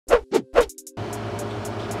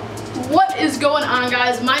going on,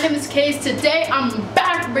 guys? My name is Kayz. Today I'm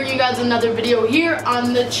back bringing you guys another video here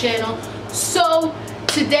on the channel. So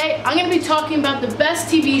today I'm going to be talking about the best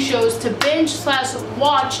TV shows to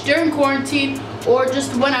binge/watch during quarantine or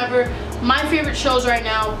just whenever. My favorite shows right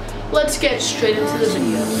now. Let's get straight into the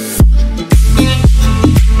video.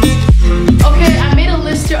 Okay, I made a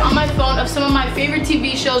list here on my phone of some of my favorite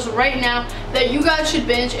TV shows right now that you guys should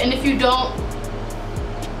binge, and if you don't,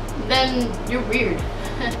 then you're weird.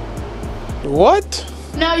 What?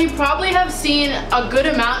 Now, you probably have seen a good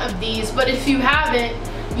amount of these, but if you haven't,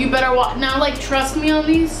 you better watch. Now, like, trust me on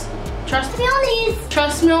these. Trust me on these.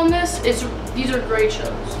 Trust me on this. These are great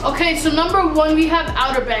shows. Okay, so number one, we have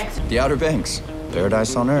Outer Banks. The Outer Banks,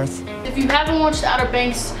 paradise on Earth. If you haven't watched Outer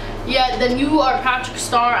Banks yet, then you are Patrick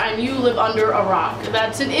Star and you live under a rock.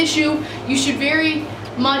 That's an issue. You should very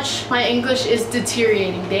much, my English is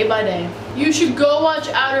deteriorating day by day. You should go watch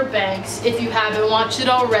Outer Banks if you haven't watched it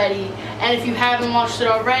already. And if you haven't watched it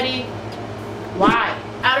already, why?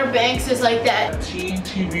 Outer Banks is like that teen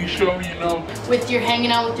TV show, you know, with you're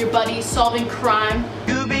hanging out with your buddies, solving crime.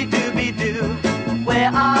 Dooby-dooby-doo,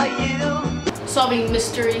 where are you? Solving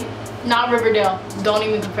mystery. Not Riverdale. Don't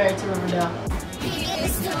even compare it to Riverdale.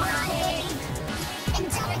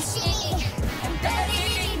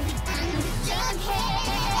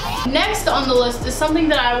 Next on the list is something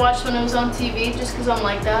that I watched when it was on TV, just because I'm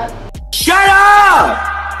like that. Shut up!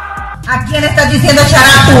 ¿A quién está diciendo shut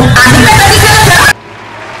up tú? ¿A mí me está diciendo shut up?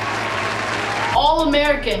 All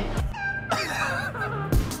American.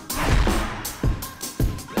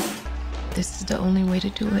 This is the only way to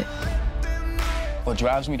do it. What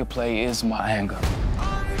drives me to play is my anger.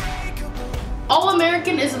 All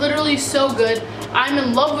American is literally so good. I'm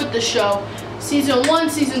in love with the show. Season 1,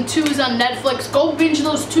 Season 2 is on Netflix. Go binge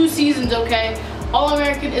those 2 seasons, okay? All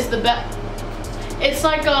American is the best. It's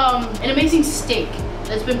like an amazing steak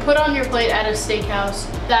that's been put on your plate at a steakhouse.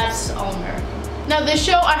 That's All American. Now this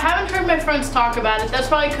show, I haven't heard my friends talk about it. That's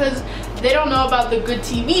probably because they don't know about the good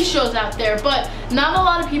TV shows out there, but not a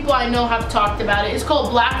lot of people I know have talked about it. It's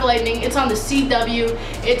called Black Lightning. It's on the CW.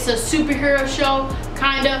 It's a superhero show,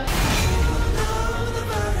 kinda.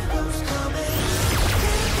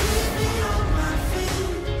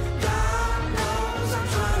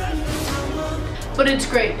 But it's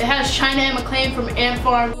great. It has China and McClain from Ant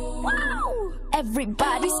Farm. Wow!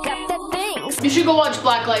 Everybody's got that thing. You should go watch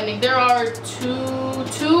Black Lightning. There are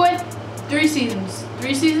 3 seasons.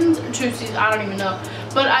 3 seasons or 2 seasons? I don't even know.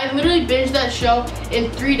 But I literally binged that show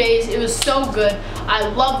in 3 days. It was so good. I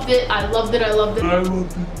loved it. I loved it. I loved it.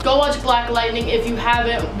 Go watch Black Lightning if you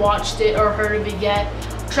haven't watched it or heard of it yet.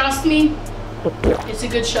 Trust me, it's a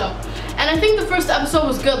good show. And I think the first episode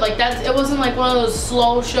was good. Like that, it wasn't like one of those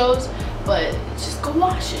slow shows. But just go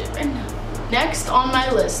watch it right now. Next on my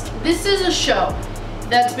list, this is a show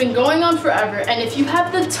that's been going on forever, and if you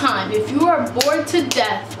have the time, if you are bored to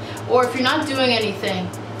death, or if you're not doing anything,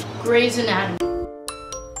 Grey's Anatomy.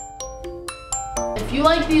 If you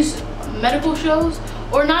like these medical shows,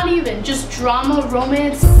 or not even, just drama,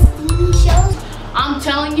 romance shows, I'm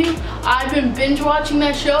telling you, I've been binge watching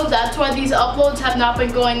that show. That's why these uploads have not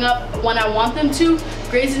been going up when I want them to.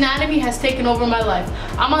 Grey's Anatomy has taken over my life.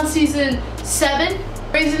 I'm on season 7.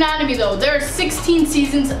 Grey's Anatomy though, there are 16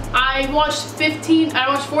 seasons. I watched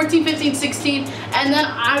 14, 15, 16, and then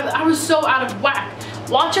I was so out of whack.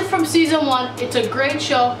 Watch it from season 1. It's a great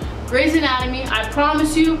show. Grey's Anatomy, I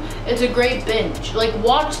promise you, it's a great binge. Like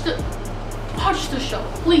watch the show,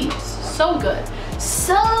 please. So good.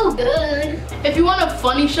 So good. If you want a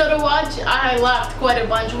funny show to watch, I laughed quite a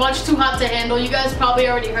bunch. Watch Too Hot to Handle. You guys probably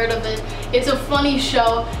already heard of it. It's a funny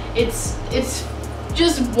show. It's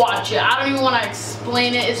just watch it. I don't even want to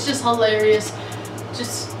explain it. It's just hilarious.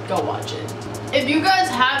 Just go watch it. If you guys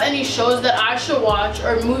have any shows that I should watch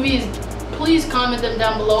or movies, please comment them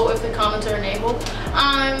down below if the comments are enabled.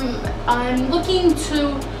 I'm looking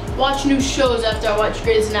to watch new shows after I watch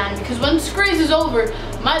Grey's Anatomy, because once Grey's is over,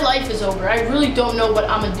 my life is over. I really don't know what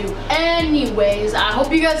I'm gonna do. Anyways, I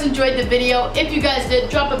hope you guys enjoyed the video. If you guys did,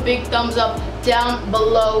 drop a big thumbs up down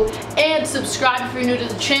below and subscribe if you're new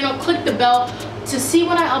to the channel. Click the bell to see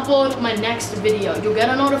when I upload my next video. You'll get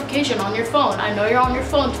a notification on your phone. I know you're on your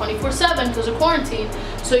phone 24/7 because of quarantine,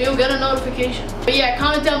 so you'll get a notification. But yeah,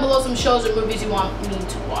 comment down below some shows or movies you want me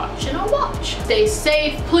to watch, and I'll watch. Stay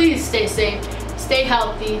safe, please stay safe, stay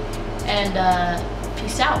healthy, and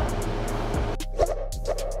peace out.